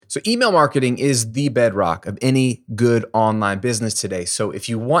So email marketing is the bedrock of any good online business today. So if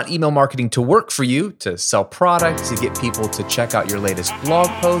you want email marketing to work for you, to sell products, to get people to check out your latest blog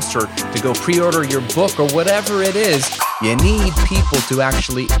post, or to go pre-order your book, or whatever it is, you need people to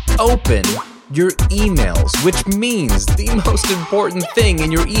actually open your emails, which means the most important thing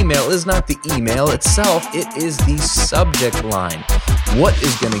in your email is not the email itself, it is the subject line. What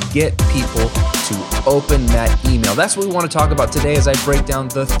is going to get people to open that email? That's what we want to talk about today as I break down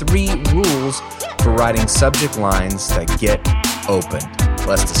the 3 rules for writing subject lines that get opened.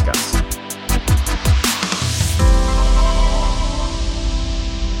 Let's discuss.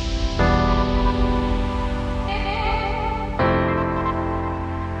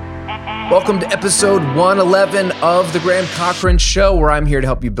 Welcome to episode 111 of The Graham Cochran Show, where I'm here to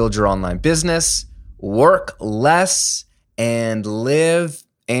help you build your online business, work less, and live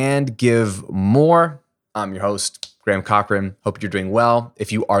and give more. I'm your host, Graham Cochran. Hope you're doing well.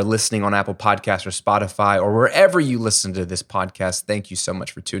 If you are listening on Apple Podcasts or Spotify or wherever you listen to this podcast, thank you so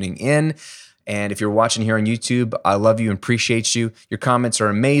much for tuning in. And if you're watching here on YouTube, I love you and appreciate you. Your comments are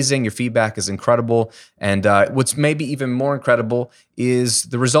amazing. Your feedback is incredible. And what's maybe even more incredible is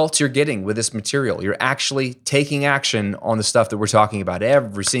the results you're getting with this material. You're actually taking action on the stuff that we're talking about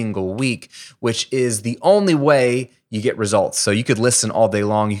every single week, which is the only way you get results. So you could listen all day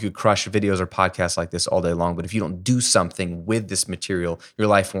long. You could crush videos or podcasts like this all day long. But if you don't do something with this material, your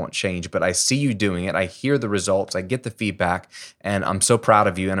life won't change. But I see you doing it. I hear the results. I get the feedback. And I'm so proud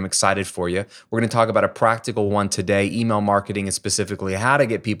of you and I'm excited for you. We're going to talk about a practical one today, email marketing, and specifically how to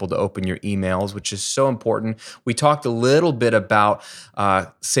get people to open your emails, which is so important. We talked a little bit about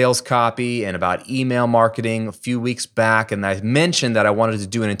sales copy and about email marketing a few weeks back. And I mentioned that I wanted to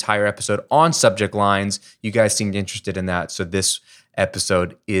do an entire episode on subject lines. You guys seemed interested in that. So this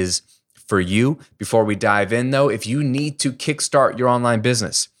episode is for you. Before we dive in though, if you need to kickstart your online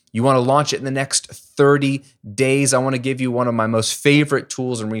business, you want to launch it in the next 30 days, I want to give you one of my most favorite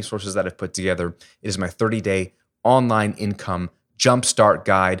tools and resources that I've put together. It is my 30-day online income jumpstart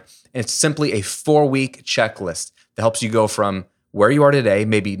guide. And it's simply a 4-week checklist that helps you go from where you are today,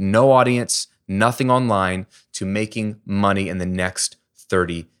 maybe no audience, nothing online, to making money in the next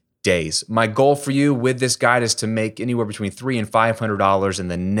 30 days. My goal for you with this guide is to make anywhere between $300 and $500 in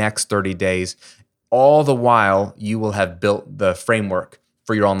the next 30 days. All the while, you will have built the framework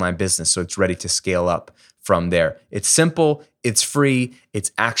for your online business, so it's ready to scale up from there. It's simple, it's free,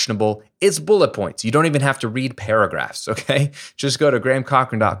 it's actionable, it's bullet points. You don't even have to read paragraphs, okay? Just go to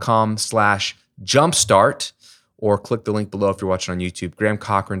grahamcochran.com/jumpstart or click the link below if you're watching on YouTube,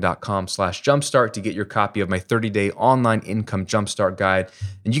 grahamcochran.com/jumpstart to get your copy of my 30-day online income jumpstart guide.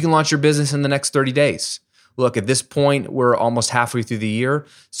 And you can launch your business in the next 30 days. Look, at this point, we're almost halfway through the year,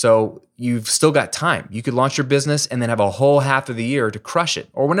 so you've still got time. You could launch your business and then have a whole half of the year to crush it,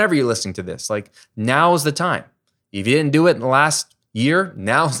 or whenever you're listening to this. Like, now is the time. If you didn't do it in the last year,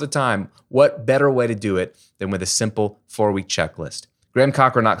 now's the time. What better way to do it than with a simple 4-week checklist?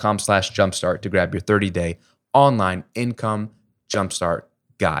 grahamcochran.com/jumpstart to grab your 30-day online income jumpstart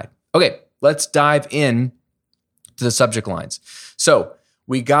guide. Okay, let's dive in to the subject lines. So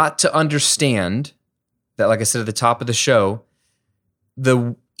we got to understand that, like I said at the top of the show,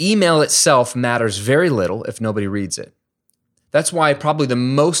 the email itself matters very little if nobody reads it. That's why probably the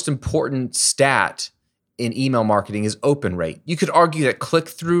most important stat in email marketing is open rate. You could argue that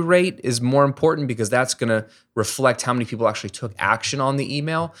click-through rate is more important because that's going to reflect how many people actually took action on the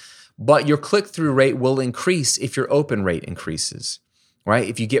email. But your click-through rate will increase if your open rate increases, right?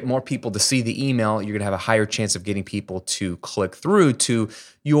 If you get more people to see the email, you're going to have a higher chance of getting people to click through to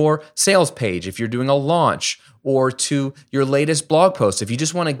your sales page if you're doing a launch, or to your latest blog post if you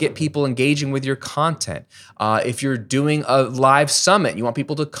just want to get people engaging with your content. If you're doing a live summit, you want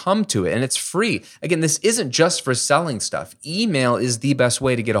people to come to it and it's free. Again, this isn't just for selling stuff. Email is the best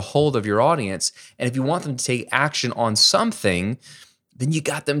way to get a hold of your audience. And if you want them to take action on something, then you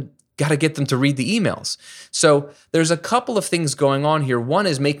got to get them to read the emails. So there's a couple of things going on here. One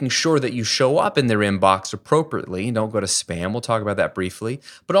is making sure that you show up in their inbox appropriately. Don't go to spam. We'll talk about that briefly.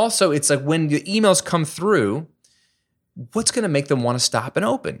 But also, it's like when the emails come through, what's going to make them want to stop and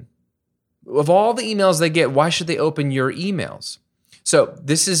open? Of all the emails they get, why should they open your emails? So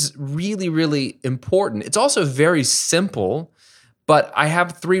this is really, really important. It's also very simple, but I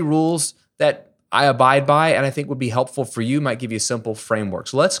have 3 rules that I abide by and I think would be helpful for you, might give you a simple framework.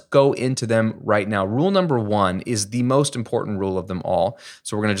 So let's go into them right now. Rule number 1 is the most important rule of them all.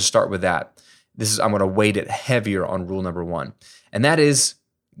 So we're going to just start with that. I'm going to weight it heavier on rule number 1. And that is,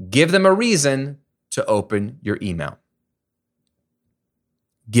 give them a reason to open your email.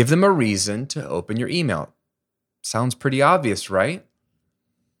 Give them a reason to open your email. Sounds pretty obvious, right?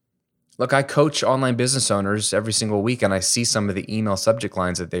 Look, I coach online business owners every single week, and I see some of the email subject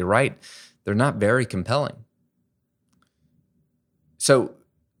lines that they write. They're not very compelling. So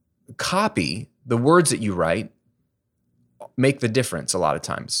copy, the words that you write, make the difference a lot of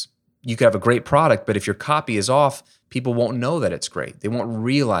times. You could have a great product, but if your copy is off, people won't know that it's great. They won't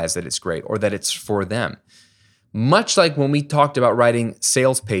realize that it's great or that it's for them. Much like when we talked about writing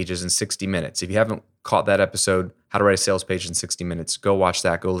sales pages in 60 minutes. If you haven't caught that episode, How to Write a Sales Page in 60 Minutes, go watch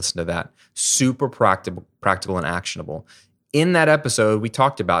that, go listen to that. Super practical and actionable. In that episode, we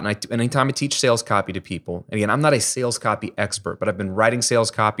talked about, and anytime I teach sales copy to people, and again, I'm not a sales copy expert, but I've been writing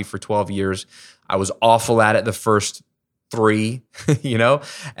sales copy for 12 years. I was awful at it the first 3,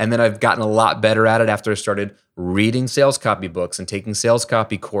 and then I've gotten a lot better at it after I started reading sales copy books and taking sales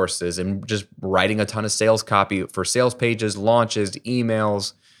copy courses and just writing a ton of sales copy for sales pages, launches,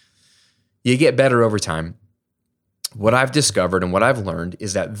 emails. You get better over time. What I've discovered and what I've learned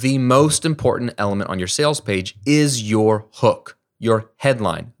is that the most important element on your sales page is your hook, your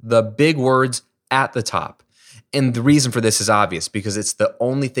headline, the big words at the top. And the reason for this is obvious because it's the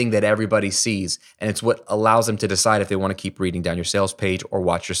only thing that everybody sees, and it's what allows them to decide if they want to keep reading down your sales page or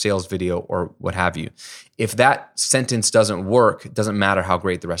watch your sales video or what have you. If that sentence doesn't work, it doesn't matter how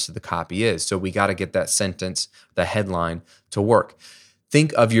great the rest of the copy is. So we got to get that sentence, the headline, to work.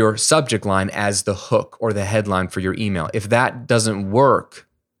 Think of your subject line as the hook or the headline for your email. If that doesn't work,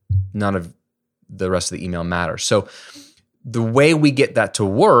 none of the rest of the email matters. So the way we get that to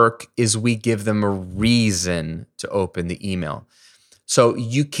work is we give them a reason to open the email. So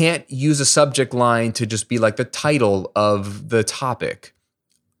you can't use a subject line to just be like the title of the topic,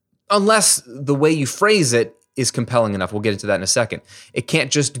 unless the way you phrase it is compelling enough. We'll get into that in a second. It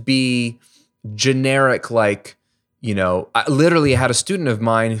can't just be generic like, I literally had a student of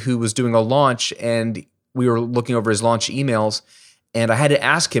mine who was doing a launch and we were looking over his launch emails. And I had to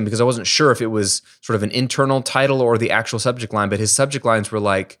ask him because I wasn't sure if it was sort of an internal title or the actual subject line, but his subject lines were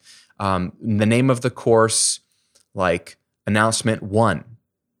like the name of the course, like announcement 1,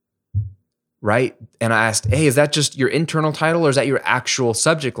 right? And I asked, hey, is that just your internal title or is that your actual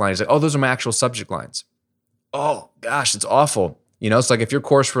subject line? He's like, oh, those are my actual subject lines. Oh, gosh, it's awful. It's like if your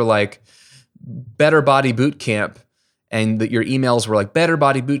course were like Better Body Boot Camp and your emails were like Better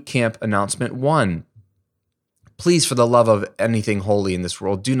Body Boot Camp announcement 1. Please, for the love of anything holy in this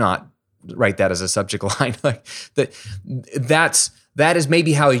world, do not write that as a subject line. Like that is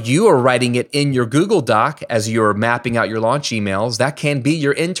maybe how you are writing it in your Google Doc as you're mapping out your launch emails. That can be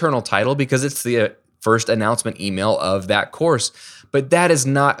your internal title because it's the first announcement email of that course. But that is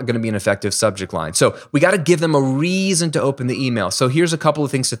not going to be an effective subject line. So we got to give them a reason to open the email. So here's a couple of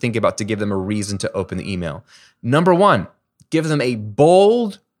things to think about to give them a reason to open the email. Number 1, give them a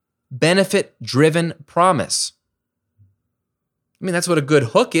bold, benefit-driven promise. That's what a good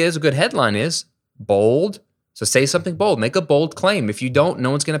hook is, a good headline is, bold. So say something bold, make a bold claim. If you don't, no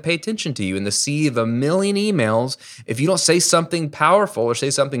one's going to pay attention to you. In the sea of a million emails, if you don't say something powerful or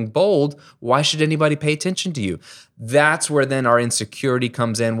say something bold, why should anybody pay attention to you? That's where then our insecurity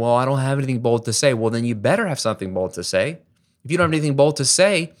comes in. Well, I don't have anything bold to say. Well, then you better have something bold to say. If you don't have anything bold to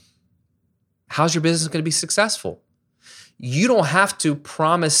say, how's your business going to be successful? You don't have to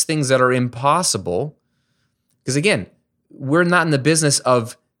promise things that are impossible. Because again, we're not in the business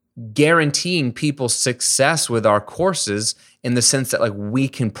of guaranteeing people success with our courses in the sense that like we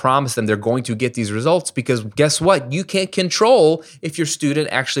can promise them they're going to get these results, because guess what? You can't control if your student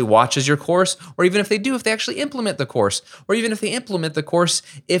actually watches your course, or even if they do, if they actually implement the course, or even if they implement the course,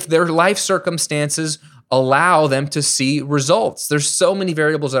 if their life circumstances allow them to see results. There's so many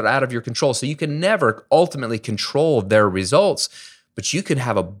variables that are out of your control. So you can never ultimately control their results, but you can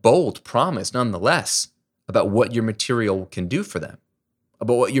have a bold promise nonetheless about what your material can do for them,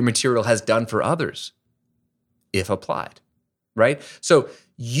 about what your material has done for others, if applied, right? So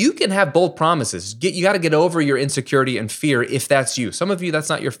you can have bold promises. You got to get over your insecurity and fear if that's you. Some of you, that's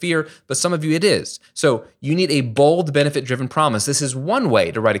not your fear, but some of you, it is. So you need a bold, benefit-driven promise. This is one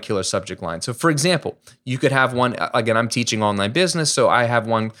way to write a killer subject line. So for example, you could have one, again, I'm teaching online business, so I have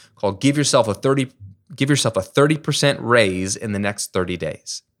one called give yourself a 30% raise in the next 30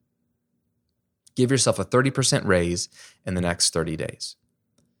 days. Give yourself a 30% raise in the next 30 days.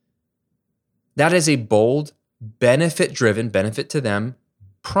 That is a bold, benefit-driven, benefit to them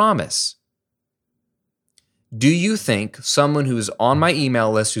promise. Do you think someone who's on my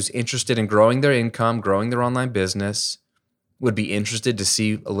email list, who's interested in growing their income, growing their online business, would be interested to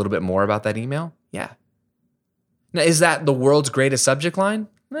see a little bit more about that email? Yeah. Now, is that the world's greatest subject line?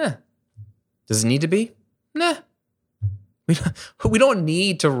 Nah. Does it need to be? Nah. We don't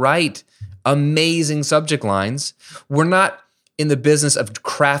need to write amazing subject lines. We're not in the business of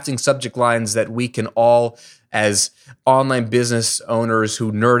crafting subject lines that we can all, as online business owners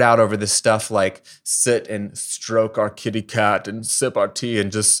who nerd out over this stuff, like sit and stroke our kitty cat and sip our tea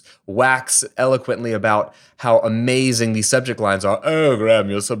and just wax eloquently about how amazing these subject lines are. Oh, Graham,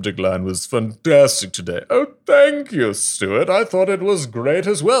 your subject line was fantastic today. Oh, thank you, Stuart. I thought it was great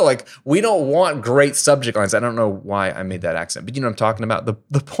as well. Like, we don't want great subject lines. I don't know why I made that accent, but you know what I'm talking about.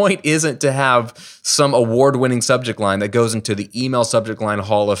 The point isn't to have some award-winning subject line that goes into the email subject line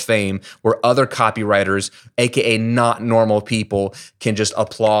hall of fame where other copywriters, aka not normal people, can just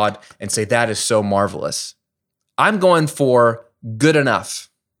applaud and say, that is so marvelous. I'm going for good enough,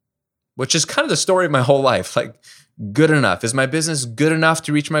 which is kind of the story of my whole life. Like, good enough. Is my business good enough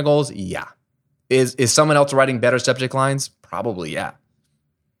to reach my goals? Yeah. Is someone else writing better subject lines? Probably, yeah.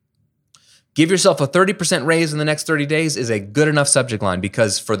 Give yourself a 30% raise in the next 30 days is a good enough subject line,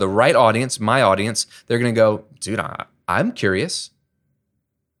 because for the right audience, my audience, they're going to go, dude, I'm curious.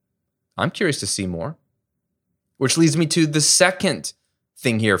 I'm curious to see more. Which leads me to the second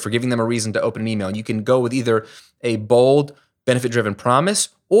thing here for giving them a reason to open an email. You can go with either a bold, benefit-driven promise,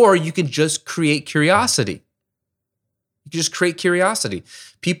 or you can just create curiosity. You can just create curiosity.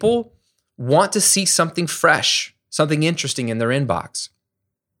 People want to see something fresh, something interesting in their inbox.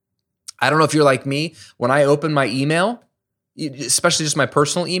 I don't know if you're like me. When I open my email, especially just my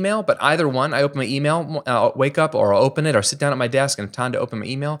personal email, but either one, I open my email, I'll wake up or I'll open it or sit down at my desk and have time to open my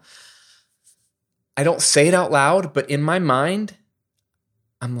email. I don't say it out loud, but in my mind,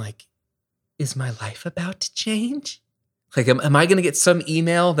 I'm like, is my life about to change? Like, am I going to get some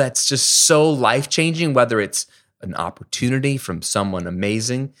email that's just so life-changing, whether it's an opportunity from someone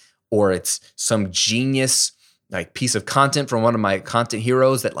amazing or it's some genius like piece of content from one of my content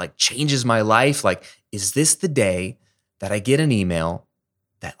heroes that like changes my life? Like, is this the day that I get an email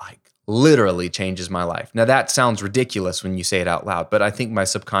that like literally changes my life? Now that sounds ridiculous when you say it out loud, but I think my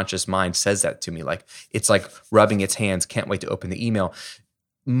subconscious mind says that to me. Like, it's like rubbing its hands, can't wait to open the email.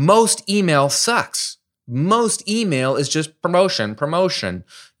 Most email sucks. Most email is just promotion.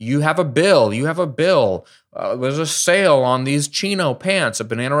 You have a bill. There's a sale on these chino pants at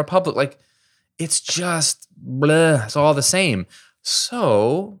Banana Republic. Like, it's just blah. It's all the same.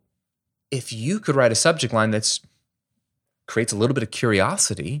 So if you could write a subject line that creates a little bit of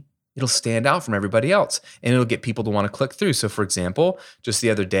curiosity, it'll stand out from everybody else and it'll get people to want to click through. So for example, just the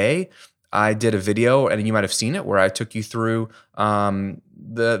other day, I did a video, and you might have seen it, where I took you through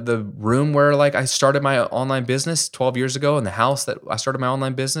the room where like I started my online business 12 years ago, and the house that I started my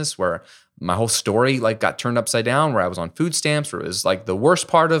online business, where my whole story like got turned upside down, where I was on food stamps, where it was like the worst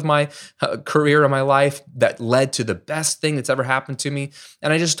part of my career of my life that led to the best thing that's ever happened to me.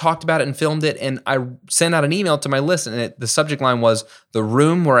 And I just talked about it and filmed it, and I sent out an email to my list, and the subject line was the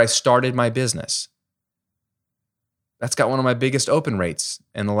room where I started my business. That's got one of my biggest open rates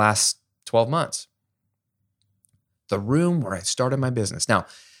in the last 12 months. The room where I started my business. Now,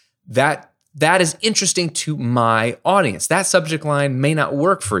 that is interesting to my audience. That subject line may not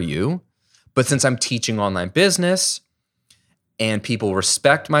work for you, but since I'm teaching online business and people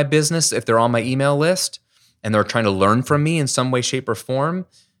respect my business if they're on my email list and they're trying to learn from me in some way, shape, or form,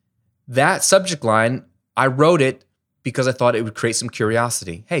 that subject line, I wrote it because I thought it would create some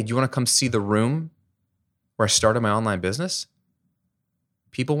curiosity. Hey, do you want to come see the room where I started my online business?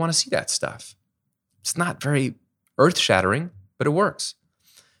 People want to see that stuff. It's not very earth-shattering, but it works.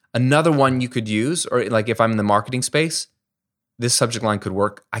 Another one you could use, or like if I'm in the marketing space, this subject line could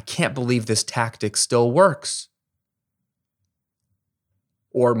work. I can't believe this tactic still works.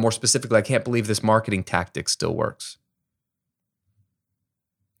 Or more specifically, I can't believe this marketing tactic still works.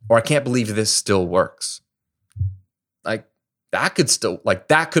 Or I can't believe this still works. Like that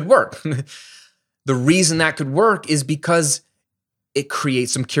could work. The reason that could work is because it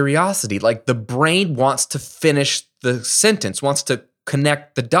creates some curiosity. Like the brain wants to finish the sentence, wants to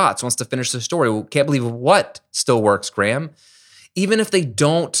connect the dots, wants to finish the story. Well, can't believe what still works, Graham. Even if they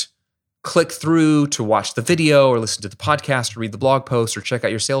don't click through to watch the video or listen to the podcast or read the blog post or check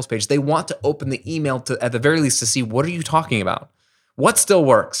out your sales page, they want to open the email to, at the very least, to see what are you talking about? What still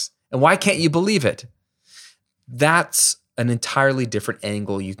works? And why can't you believe it? That's an entirely different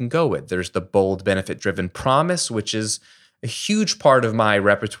angle you can go with. There's the bold, benefit-driven promise, which is a huge part of my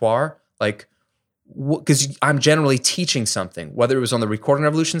repertoire, like, because I'm generally teaching something. Whether it was on the Recording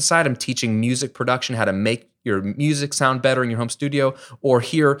Revolution side, I'm teaching music production, how to make your music sound better in your home studio, or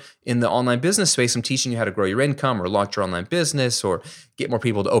here in the online business space, I'm teaching you how to grow your income or launch your online business or get more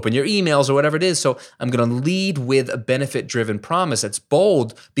people to open your emails or whatever it is. So I'm going to lead with a benefit-driven promise that's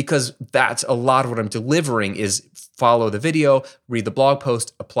bold, because that's a lot of what I'm delivering is follow the video, read the blog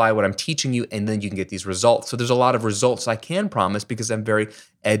post, apply what I'm teaching you, and then you can get these results. So there's a lot of results I can promise because I'm very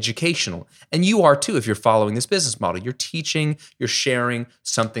educational. And you are too if you're following this business model. You're teaching, you're sharing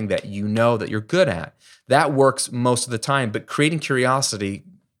something that you know that you're good at. That works most of the time, but creating curiosity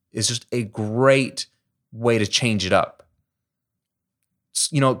is just a great way to change it up.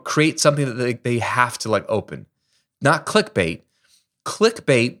 Create something that they have to like open. Not clickbait.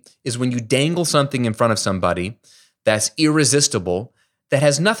 Clickbait is when you dangle something in front of somebody that's irresistible, that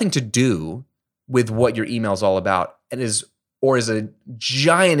has nothing to do with what your email is all about, and is a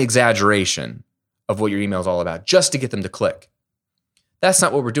giant exaggeration of what your email is all about, just to get them to click. That's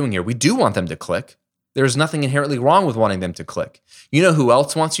not what we're doing here. We do want them to click. There's nothing inherently wrong with wanting them to click. You know who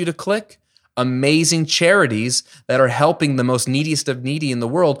else wants you to click? Amazing charities that are helping the most neediest of needy in the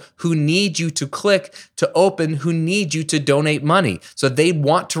world, who need you to click to open, who need you to donate money. So they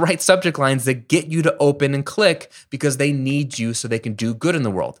want to write subject lines that get you to open and click because they need you so they can do good in the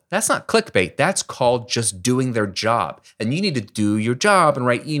world. That's not clickbait. That's called just doing their job. And you need to do your job and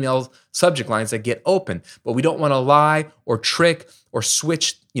write emails, subject lines that get open. But we don't want to lie or trick or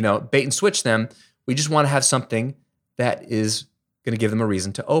switch, bait and switch them. We just want to have something that is going to give them a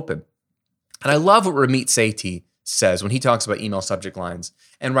reason to open. And I love what Ramit Sethi says when he talks about email subject lines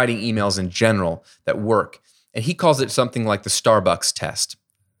and writing emails in general that work. And he calls it something like the Starbucks test.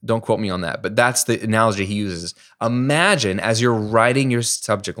 Don't quote me on that, but that's the analogy he uses. Imagine as you're writing your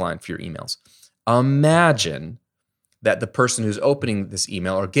subject line for your emails, imagine that the person who's opening this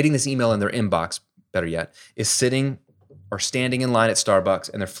email or getting this email in their inbox, better yet, is sitting or standing in line at Starbucks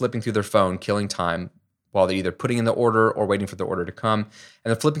and they're flipping through their phone, killing time while they're either putting in the order or waiting for the order to come. And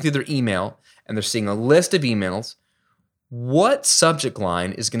they're flipping through their email and they're seeing a list of emails. What subject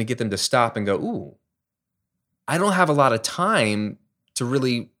line is going to get them to stop and go, ooh, I don't have a lot of time to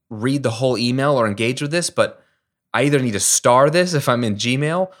really read the whole email or engage with this, but I either need to star this if I'm in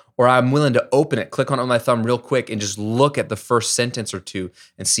Gmail, or I'm willing to open it, click on it with my thumb real quick and just look at the first sentence or two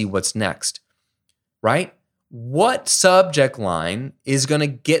and see what's next, right? What subject line is going to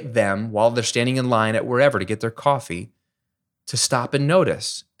get them while they're standing in line at wherever to get their coffee to stop and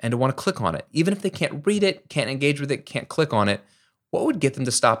notice and to want to click on it? Even if they can't read it, can't engage with it, can't click on it, what would get them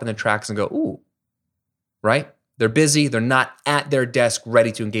to stop in their tracks and go, ooh, right? They're busy. They're not at their desk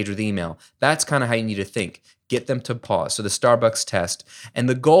ready to engage with email. That's kind of how you need to think. Get them to pause. So the Starbucks test. And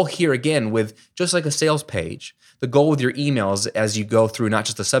the goal here, again, with just like a sales page, the goal with your emails as you go through not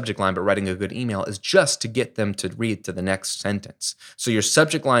just the subject line, but writing a good email is just to get them to read to the next sentence. So your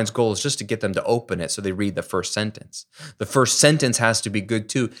subject line's goal is just to get them to open it so they read the first sentence. The first sentence has to be good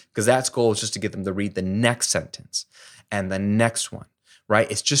too, because that's goal is just to get them to read the next sentence and the next one,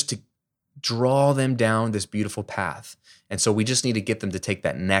 right? It's just to draw them down this beautiful path. And so we just need to get them to take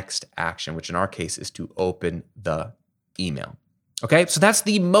that next action, which in our case is to open the email. Okay, so that's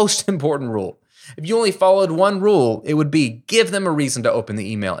the most important rule. If you only followed one rule, it would be give them a reason to open the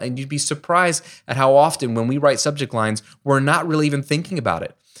email. And you'd be surprised at how often when we write subject lines, we're not really even thinking about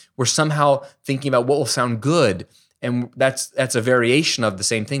it. We're somehow thinking about what will sound good. And that's a variation of the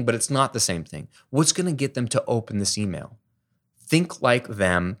same thing, but it's not the same thing. What's going to get them to open this email? Think like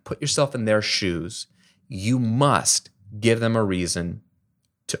them. Put yourself in their shoes. You must give them a reason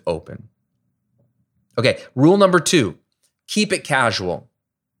to open. Okay, rule number 2, keep it casual.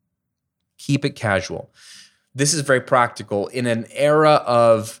 Keep it casual. This is very practical. In an era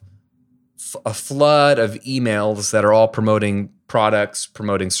of a flood of emails that are all promoting products,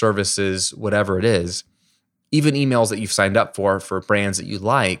 promoting services, whatever it is, even emails that you've signed up for brands that you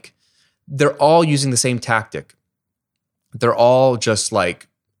like, they're all using the same tactic. They're all just like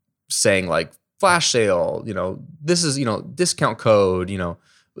saying like flash sale, this is, discount code,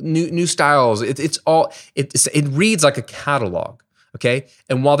 new styles. It reads like a catalog. Okay.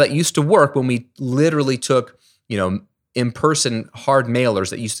 And while that used to work when we literally took, in-person hard mailers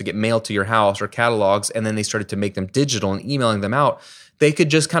that used to get mailed to your house or catalogs, and then they started to make them digital and emailing them out, they could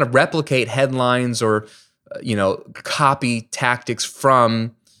just kind of replicate headlines or, copy tactics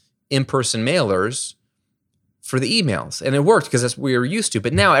from in-person mailers for the emails. And it worked because that's what we were used to.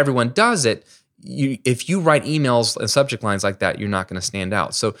 But now everyone does it. If you write emails and subject lines like that, you're not going to stand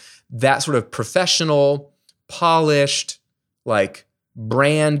out. So that sort of professional, polished, like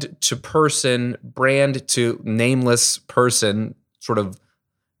brand to person, brand to nameless person sort of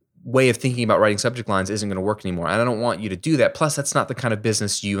way of thinking about writing subject lines isn't going to work anymore. And I don't want you to do that. Plus, that's not the kind of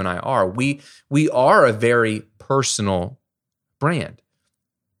business you and I are. We are a very personal brand.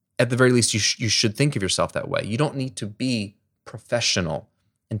 At the very least, you should think of yourself that way. You don't need to be professional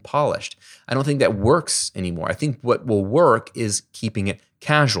and polished. I don't think that works anymore. I think what will work is keeping it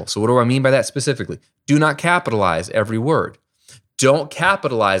casual. So what do I mean by that specifically? Do not capitalize every word. Don't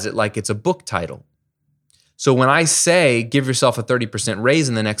capitalize it like it's a book title. So when I say give yourself a 30% raise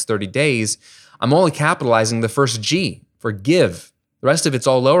in the next 30 days, I'm only capitalizing the first G for give. The rest of it's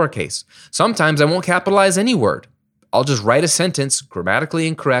all lowercase. Sometimes I won't capitalize any word. I'll just write a sentence grammatically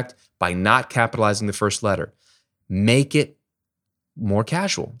incorrect by not capitalizing the first letter. Make it more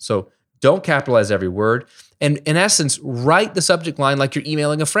casual. So don't capitalize every word. And in essence, write the subject line like you're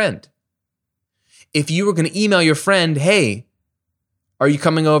emailing a friend. If you were going to email your friend, hey, are you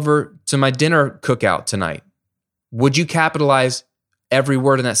coming over to my dinner cookout tonight? Would you capitalize every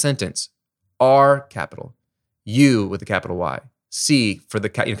word in that sentence? R capital, U with a capital Y, C for the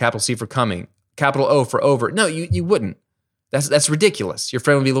capital C for coming, capital O for over. No, you wouldn't. That's ridiculous. Your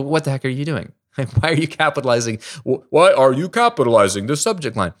friend would be like, what the heck are you doing? Why are you capitalizing? Why are you capitalizing the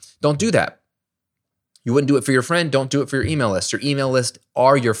subject line? Don't do that. You wouldn't do it for your friend. Don't do it for your email list. Your email list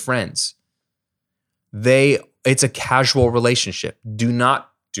are your friends. It's a casual relationship. Do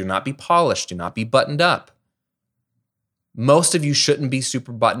not be polished. Do not be buttoned up. Most of you shouldn't be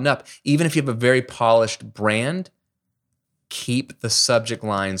super buttoned up. Even if you have a very polished brand, keep the subject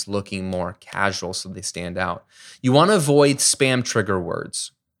lines looking more casual so they stand out. You want to avoid spam trigger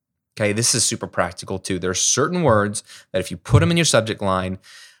words. Okay, this is super practical too. There are certain words that if you put them in your subject line,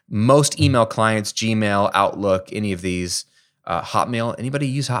 most email clients, Gmail, Outlook, any of these, Hotmail, anybody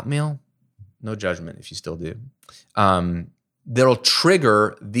use Hotmail? No judgment if you still do. That'll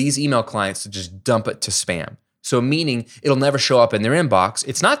trigger these email clients to just dump it to spam. So meaning it'll never show up in their inbox.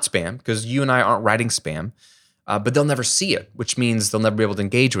 It's not spam because you and I aren't writing spam, but they'll never see it, which means they'll never be able to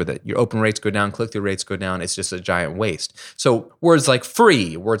engage with it. Your open rates go down, click-through rates go down. It's just a giant waste. So words like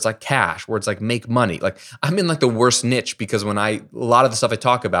free, words like cash, words like make money. Like I'm in like the worst niche because a lot of the stuff I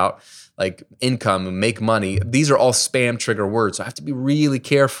talk about, like income, make money, these are all spam trigger words. So I have to be really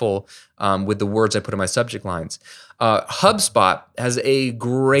careful with the words I put in my subject lines. HubSpot has a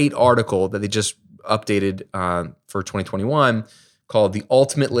great article that they just updated for 2021 called The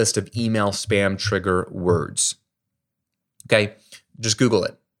Ultimate List of Email Spam Trigger Words. Okay, just Google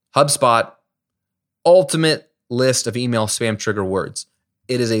it. HubSpot, Ultimate List of Email Spam Trigger Words.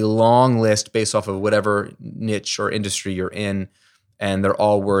 It is a long list based off of whatever niche or industry you're in, and they're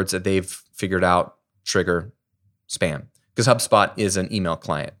all words that they've figured out trigger spam. Because HubSpot is an email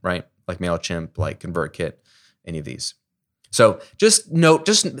client, right? Like MailChimp, like ConvertKit, any of these. So just note,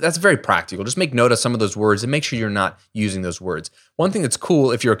 that's very practical. Just make note of some of those words and make sure you're not using those words. One thing that's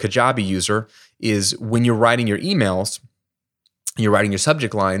cool if you're a Kajabi user is when you're writing your emails, you're writing your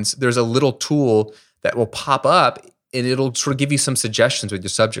subject lines, there's a little tool that will pop up and it'll sort of give you some suggestions with your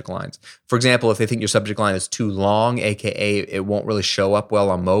subject lines. For example, if they think your subject line is too long, AKA it won't really show up well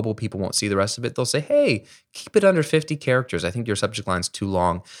on mobile, people won't see the rest of it, they'll say, hey, keep it under 50 characters. I think your subject line's too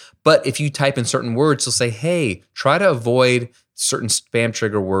long. But if you type in certain words, they'll say, hey, try to avoid certain spam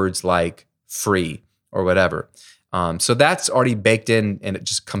trigger words like free or whatever. So that's already baked in and it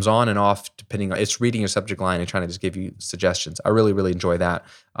just comes on and off depending on, it's reading your subject line and trying to just give you suggestions. I really, really enjoy that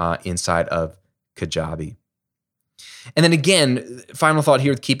inside of Kajabi. And then again, final thought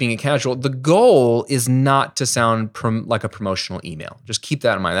here with keeping it casual, the goal is not to sound like a promotional email. Just keep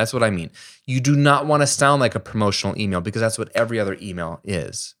that in mind. That's what I mean. You do not want to sound like a promotional email because that's what every other email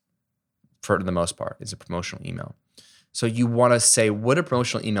is, for the most part, is a promotional email. So you want to say, what a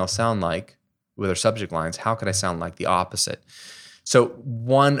promotional email sound like with our subject lines? How could I sound like the opposite? So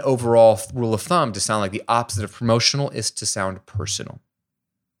one overall rule of thumb to sound like the opposite of promotional is to sound personal.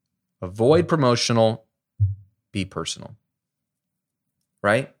 Avoid promotional, be personal,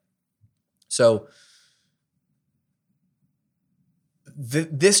 right? So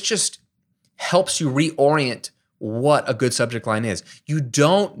this just helps you reorient what a good subject line is. You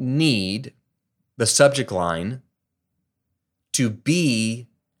don't need the subject line to be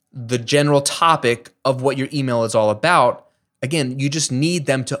the general topic of what your email is all about. Again, you just need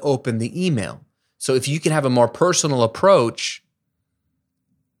them to open the email. So if you can have a more personal approach,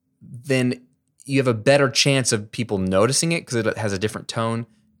 then you have a better chance of people noticing it because it has a different tone,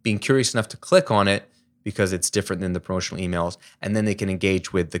 being curious enough to click on it because it's different than the promotional emails, and then they can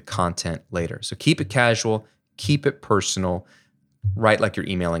engage with the content later. So keep it casual, keep it personal, write like you're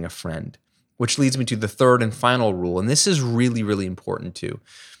emailing a friend, which leads me to the third and final rule. And this is really, really important too.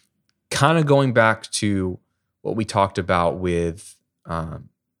 Kind of going back to what we talked about with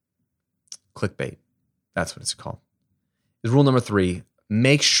clickbait. That's what it's called. Is rule number 3.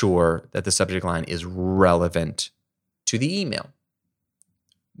 Make sure that the subject line is relevant to the email.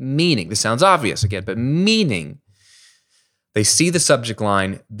 Meaning, this sounds obvious again, but meaning they see the subject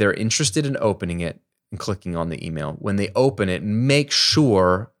line, they're interested in opening it and clicking on the email. When they open it, make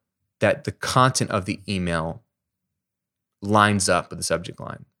sure that the content of the email lines up with the subject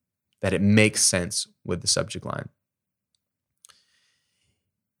line, that it makes sense with the subject line.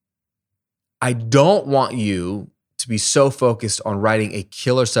 I don't want you to be so focused on writing a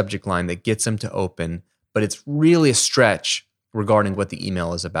killer subject line that gets them to open, but it's really a stretch regarding what the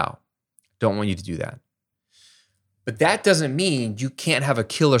email is about. Don't want you to do that. But that doesn't mean you can't have a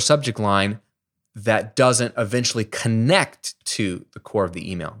killer subject line that doesn't eventually connect to the core of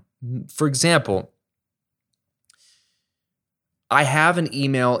the email. For example, I have an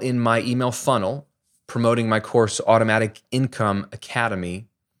email in my email funnel promoting my course, Automatic Income Academy.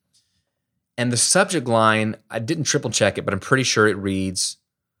 And the subject line, I didn't triple check it, but I'm pretty sure it reads,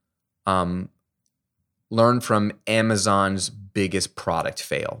 learn from Amazon's biggest product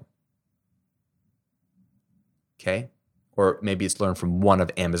fail. Okay? Or maybe it's learn from one of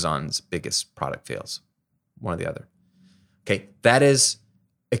Amazon's biggest product fails. One or the other. Okay, that is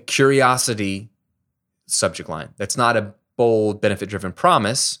a curiosity subject line. That's not a bold, benefit-driven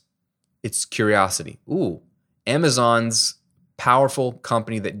promise. It's curiosity. Ooh, Amazon's powerful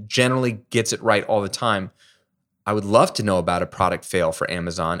company that generally gets it right all the time. I would love to know about a product fail for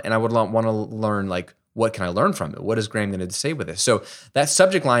Amazon, and I would want to learn, like, what can I learn from it? What is Graham going to say with this? So that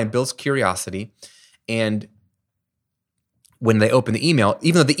subject line builds curiosity, and when they open the email,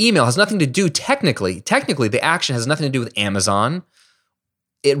 even though the email has nothing to do technically the action has nothing to do with Amazon,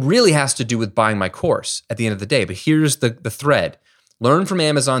 it really has to do with buying my course at the end of the day. But here's the thread. Learn from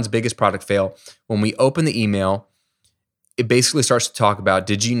Amazon's biggest product fail. When we open the email, it basically starts to talk about,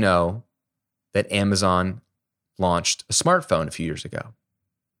 did you know that Amazon launched a smartphone a few years ago?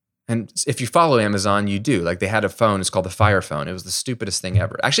 And if you follow Amazon, you do. Like, they had a phone, it's called the Fire Phone. It was the stupidest thing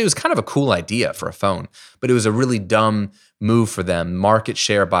ever. Actually, it was kind of a cool idea for a phone, but it was a really dumb move for them. Market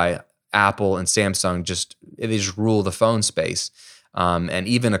share by Apple and Samsung they just rule the phone space. And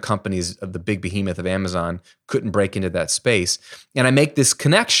even companies of the big behemoth of Amazon couldn't break into that space. And I make this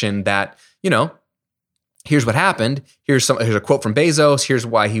connection that, here's what happened. Here's a quote from Bezos. Here's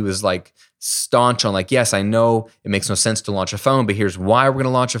why he was like staunch on, like, yes, I know it makes no sense to launch a phone, but here's why we're going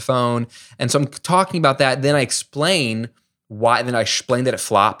to launch a phone. And so I'm talking about that. Then I explain why. Then I explain that it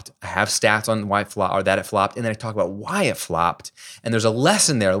flopped. I have stats on why it flopped, or that it flopped. And then I talk about why it flopped. And there's a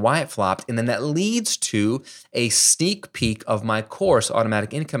lesson there, why it flopped. And then that leads to a sneak peek of my course,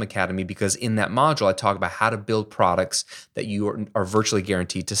 Automatic Income Academy, because in that module, I talk about how to build products that you are virtually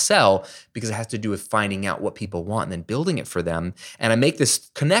guaranteed to sell, because it has to do with finding out what people want and then building it for them. And I make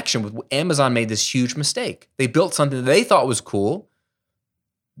this connection with Amazon made this huge mistake. They built something that they thought was cool.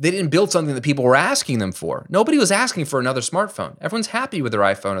 They didn't build something that people were asking them for. Nobody was asking for another smartphone. Everyone's happy with their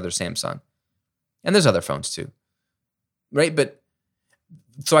iPhone or their Samsung. And there's other phones too, right? But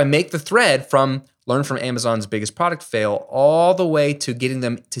so I make the thread from learn from Amazon's biggest product fail all the way to getting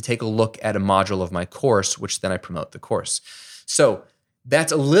them to take a look at a module of my course, which then I promote the course. So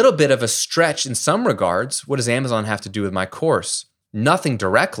that's a little bit of a stretch in some regards. What does Amazon have to do with my course? Nothing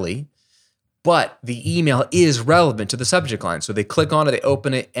directly. But the email is relevant to the subject line. So they click on it, they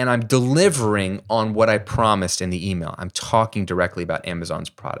open it, and I'm delivering on what I promised in the email. I'm talking directly about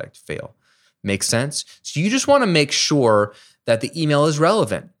Amazon's product fail. Make sense? So you just want to make sure that the email is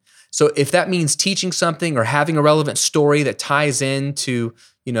relevant. So if that means teaching something or having a relevant story that ties into,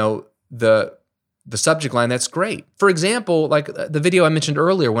 the subject line, that's great. For example, like the video I mentioned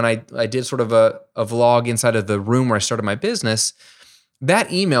earlier when I did sort of a vlog inside of the room where I started my business,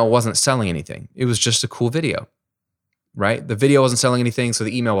 that email wasn't selling anything. It was just a cool video, right? The video wasn't selling anything, so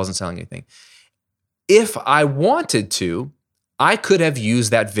the email wasn't selling anything. If I wanted to, I could have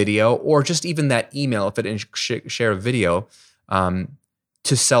used that video or just even that email, if it didn't share a video,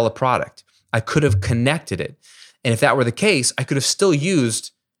 to sell a product. I could have connected it. And if that were the case, I could have still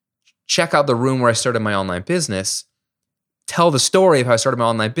used, check out the room where I started my online business, tell the story of how I started my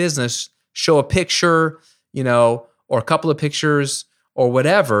online business, show a picture, or a couple of pictures, or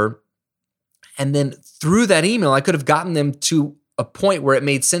whatever. And then through that email, I could have gotten them to a point where it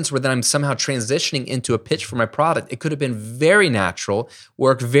made sense, where then I'm somehow transitioning into a pitch for my product. It could have been very natural,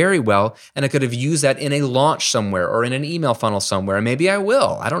 worked very well, and I could have used that in a launch somewhere or in an email funnel somewhere. And maybe I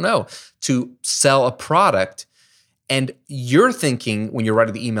will, I don't know, to sell a product. And you're thinking when you're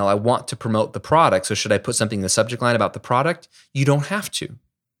writing the email, I want to promote the product. So should I put something in the subject line about the product? You don't have to,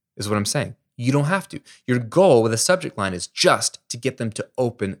 is what I'm saying. You don't have to. Your goal with a subject line is just to get them to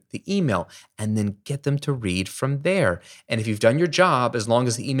open the email and then get them to read from there. And if you've done your job, as long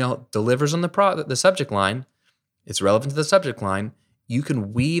as the email delivers on the subject line, it's relevant to the subject line, you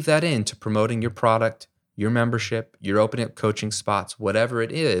can weave that into promoting your product, your membership, your opening up coaching spots, whatever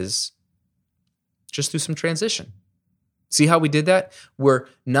it is, just through some transition. See how we did that? We're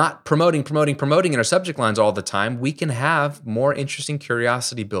not promoting in our subject lines all the time. We can have more interesting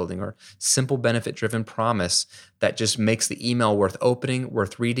curiosity building or simple benefit driven promise that just makes the email worth opening,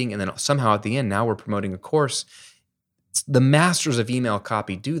 worth reading. And then somehow at the end, now we're promoting a course. The masters of email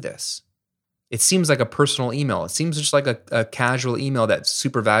copy do this. It seems like a personal email. It seems just like a casual email that's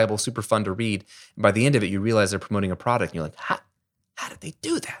super valuable, super fun to read. And by the end of it, you realize they're promoting a product and you're like, how did they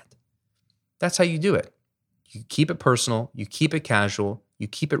do that? That's how you do it. You keep it personal, you keep it casual, you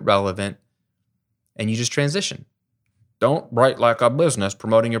keep it relevant, and you just transition. Don't write like a business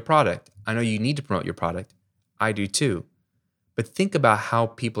promoting your product. I know you need to promote your product. I do too. But think about how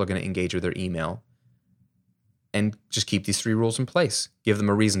people are going to engage with their email and just keep these 3 rules in place. Give them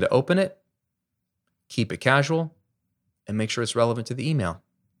a reason to open it, keep it casual, and make sure it's relevant to the email.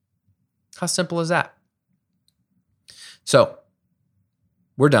 How simple is that? So,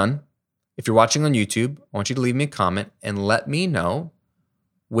 we're done. If you're watching on YouTube, I want you to leave me a comment and let me know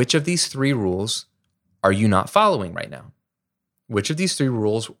which of these 3 rules are you not following right now? Which of these 3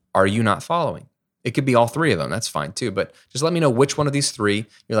 rules are you not following? It could be all 3 of them. That's fine too. But just let me know which one of these 3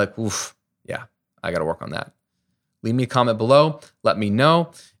 you're like, oof, yeah, I got to work on that. Leave me a comment below. Let me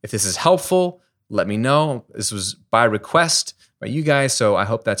know. If this is helpful, let me know. This was by request by you guys, so I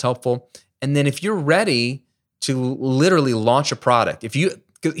hope that's helpful. And then if you're ready to literally launch a product,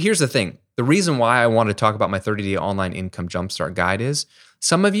 here's the thing. The reason why I want to talk about my 30-day online income jumpstart guide is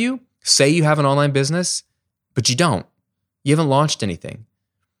some of you say you have an online business, but you don't. You haven't launched anything.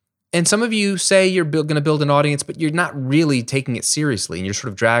 And some of you say you're going to build an audience, but you're not really taking it seriously and you're sort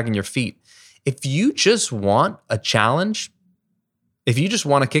of dragging your feet. If you just want a challenge, if you just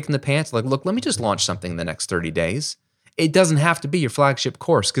want a kick in the pants, like, look, let me just launch something in the next 30 days. It doesn't have to be your flagship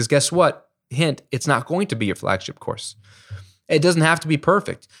course because guess what? Hint, it's not going to be your flagship course. It doesn't have to be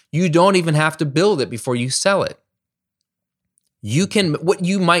perfect. You don't even have to build it before you sell it. What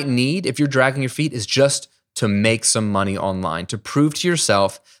you might need if you're dragging your feet is just to make some money online, to prove to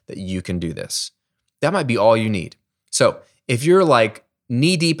yourself that you can do this. That might be all you need. So if you're like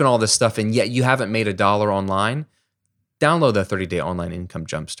knee deep in all this stuff and yet you haven't made $1 online, download the 30-day online income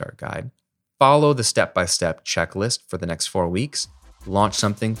jumpstart guide. Follow the step-by-step checklist for the next 4 weeks. Launch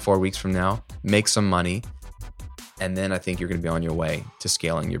something 4 weeks from now, make some money. And then I think you're going to be on your way to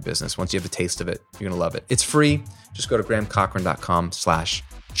scaling your business. Once you have a taste of it, you're going to love it. It's free. Just go to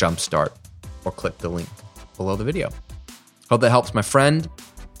grahamcochrane.com/jumpstart or click the link below the video. Hope that helps, my friend.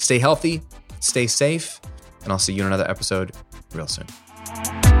 Stay healthy, stay safe, and I'll see you in another episode real soon.